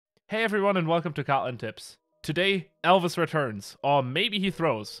Hey everyone and welcome to Kotlin Tips. Today, Elvis returns, or maybe he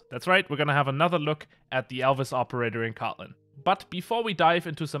throws. That's right, we're gonna have another look at the Elvis operator in Kotlin. But before we dive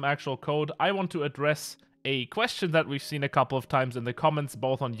into some actual code, I want to address a question that we've seen a couple of times in the comments,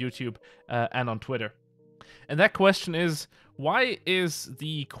 both on YouTube and on Twitter. And that question is, why is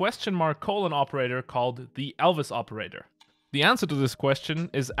the ? Operator called the Elvis operator? The answer to this question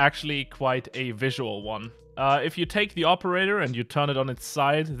is actually quite a visual one. If you take the operator and you turn it on its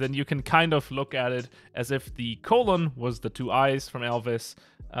side, then you can kind of look at it as if the colon was the two eyes from Elvis,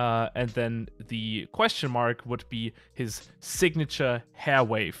 and then the question mark would be his signature hair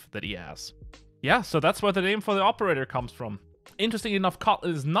wave that he has. Yeah, so that's where the name for the operator comes from. Interesting enough,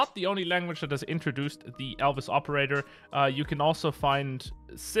 Kotlin is not the only language that has introduced the Elvis operator. You can also find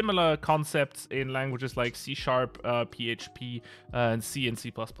similar concepts in languages like C#, PHP, and C and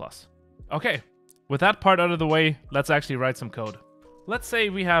C++. Okay, with that part out of the way, let's actually write some code. Let's say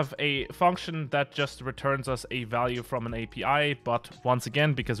we have a function that just returns us a value from an API, but once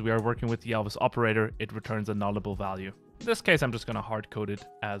again, because we are working with the Elvis operator, it returns a nullable value. In this case, I'm just going to hard code it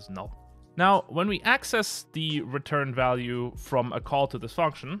as null. Now, when we access the return value from a call to this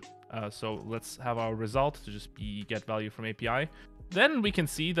function, so let's have our result to just be get value from API, then we can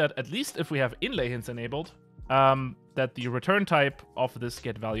see that at least if we have inlay hints enabled, that the return type of this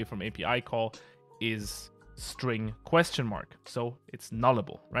get value from API call is string ? So it's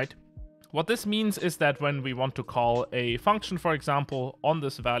nullable, right? What this means is that when we want to call a function, for example, on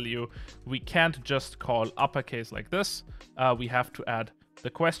this value, we can't just call uppercase like this. We have to add the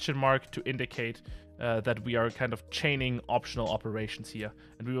question mark to indicate that we are kind of chaining optional operations here.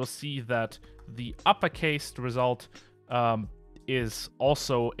 And we will see that the uppercase result is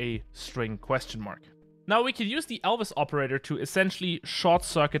also a string ? Now we can use the Elvis operator to essentially short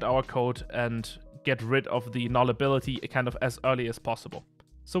circuit our code and get rid of the nullability kind of as early as possible.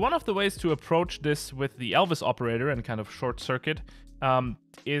 So one of the ways to approach this with the Elvis operator and kind of short circuit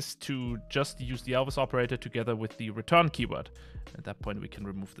is to just use the Elvis operator together with the return keyword. At that point, we can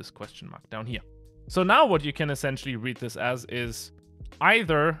remove this question mark down here. So now what you can essentially read this as is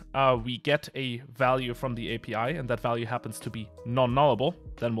either we get a value from the API and that value happens to be non-nullable,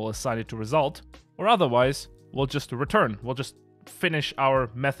 then we'll assign it to result, or otherwise we'll just return. We'll just finish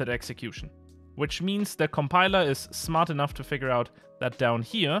our method execution, which means the compiler is smart enough to figure out that down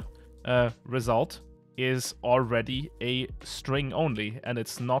here, result is already a string only, and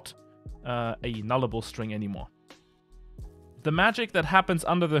it's not a nullable string anymore. The magic that happens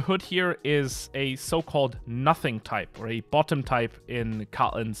under the hood here is a so-called nothing type, or a bottom type in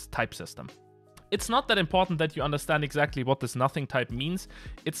Kotlin's type system. It's not that important that you understand exactly what this nothing type means.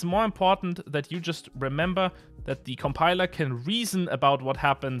 It's more important that you just remember that the compiler can reason about what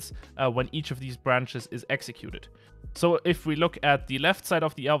happens when each of these branches is executed. So if we look at the left side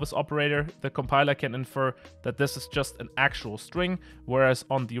of the Elvis operator, the compiler can infer that this is just an actual string, whereas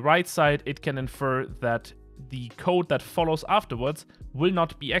on the right side, it can infer that the code that follows afterwards will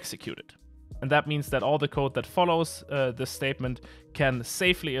not be executed. And that means that all the code that follows this statement can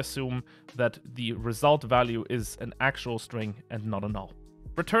safely assume that the result value is an actual string and not a null.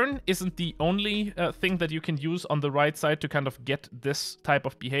 Return isn't the only thing that you can use on the right side to kind of get this type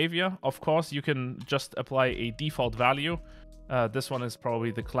of behavior. Of course, you can just apply a default value. This one is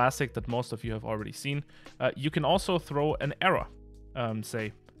probably the classic that most of you have already seen. You can also throw an error,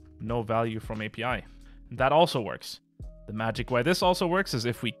 say no value from API. That also works. The magic why this also works is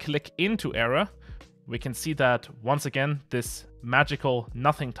if we click into error, we can see that once again, this magical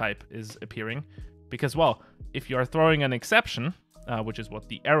nothing type is appearing because, well, if you are throwing an exception, which is what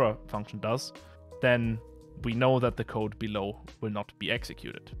the error function does, then we know that the code below will not be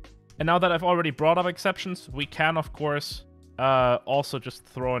executed. And now that I've already brought up exceptions, we can, of course, also just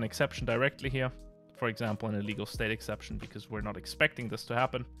throw an exception directly here. For example, an illegal state exception, because we're not expecting this to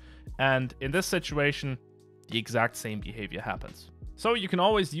happen. And in this situation, the exact same behavior happens. So you can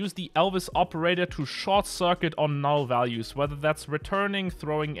always use the Elvis operator to short circuit on null values, whether that's returning,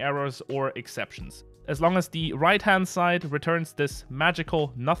 throwing errors, or exceptions. As long as the right-hand side returns this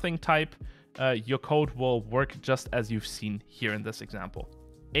magical nothing type, your code will work just as you've seen here in this example.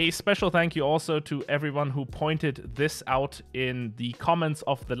 A special thank you also to everyone who pointed this out in the comments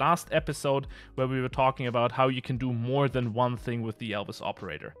of the last episode where we were talking about how you can do more than one thing with the Elvis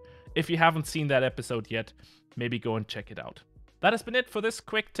operator. If you haven't seen that episode yet, maybe go and check it out. That has been it for this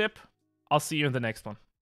quick tip. I'll see you in the next one.